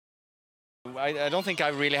I don't think I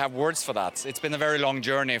really have words for that. It's been a very long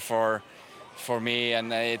journey for me,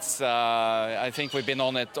 and I think we've been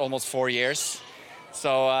on it almost 4 years.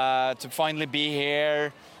 So to finally be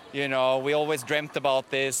here, you know, we always dreamt about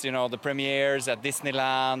this, you know, the premieres at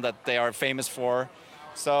Disneyland that they are famous for.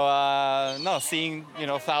 So no, seeing, you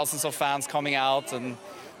know, thousands of fans coming out and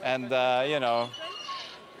you know,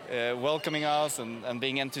 welcoming us and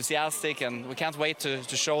being enthusiastic, and we can't wait to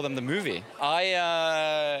show them the movie. I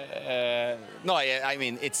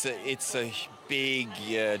mean, it's a big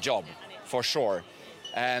job for sure,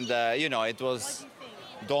 and you know, it was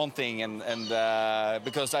daunting and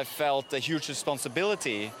because I felt a huge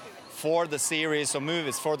responsibility for the series of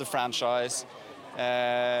movies, for the franchise,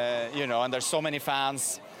 you know, and there's so many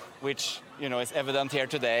fans, which, you know, is evident here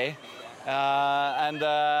today,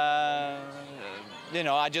 you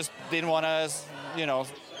know, I just didn't want to, you know,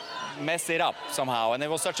 mess it up somehow. And it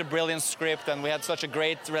was such a brilliant script, and we had such a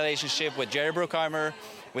great relationship with Jerry Bruckheimer,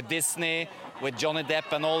 with Disney, with Johnny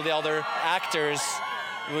Depp and all the other actors,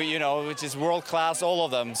 you know, which is world class, all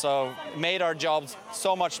of them. So it made our jobs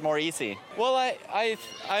so much more easy. Well, I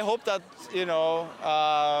hope that, you know,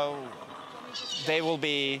 they will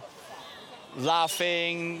be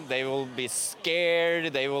laughing, they will be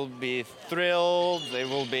scared, they will be thrilled, they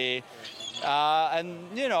will be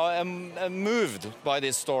and you know, moved by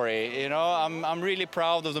this story. You know, I'm really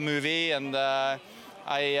proud of the movie, and I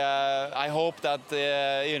hope that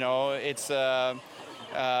you know, it's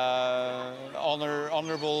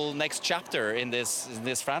honorable next chapter in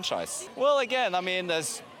this franchise. Well, again, I mean,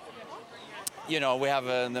 there's, you know, we have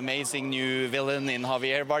an amazing new villain in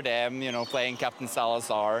Javier Bardem, you know, playing Captain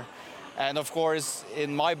Salazar, and of course,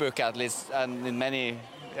 in my book at least, and in many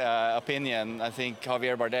opinion, I think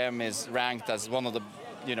Javier Bardem is ranked as one of the,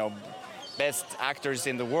 you know, best actors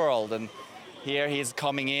in the world, and here he's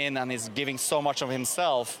coming in and he's giving so much of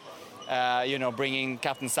himself, you know, bringing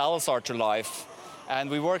Captain Salazar to life. And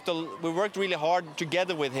we worked really hard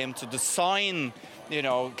together with him to design, you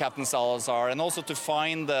know, Captain Salazar, and also to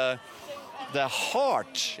find the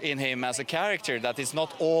heart in him as a character, that is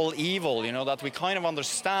not all evil, you know, that we kind of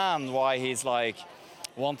understand why he's like,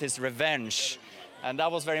 want his revenge. And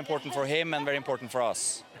that was very important for him and very important for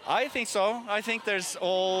us. I think so. I think there's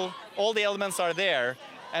all the elements are there.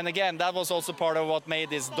 And again, that was also part of what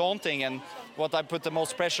made this daunting, and what I put the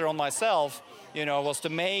most pressure on myself, you know, was to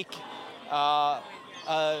make, I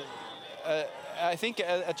think,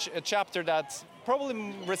 a chapter that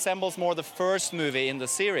probably resembles more the first movie in the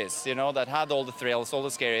series, you know, that had all the thrills, all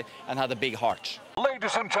the scary, and had a big heart.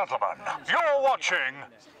 Ladies and gentlemen, you're watching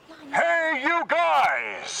Hey You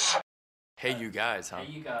Guys! Hey You Guys, huh?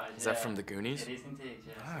 Hey You Guys. Is that from the Goonies? It is indeed,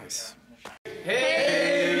 yes. Nice. Hey!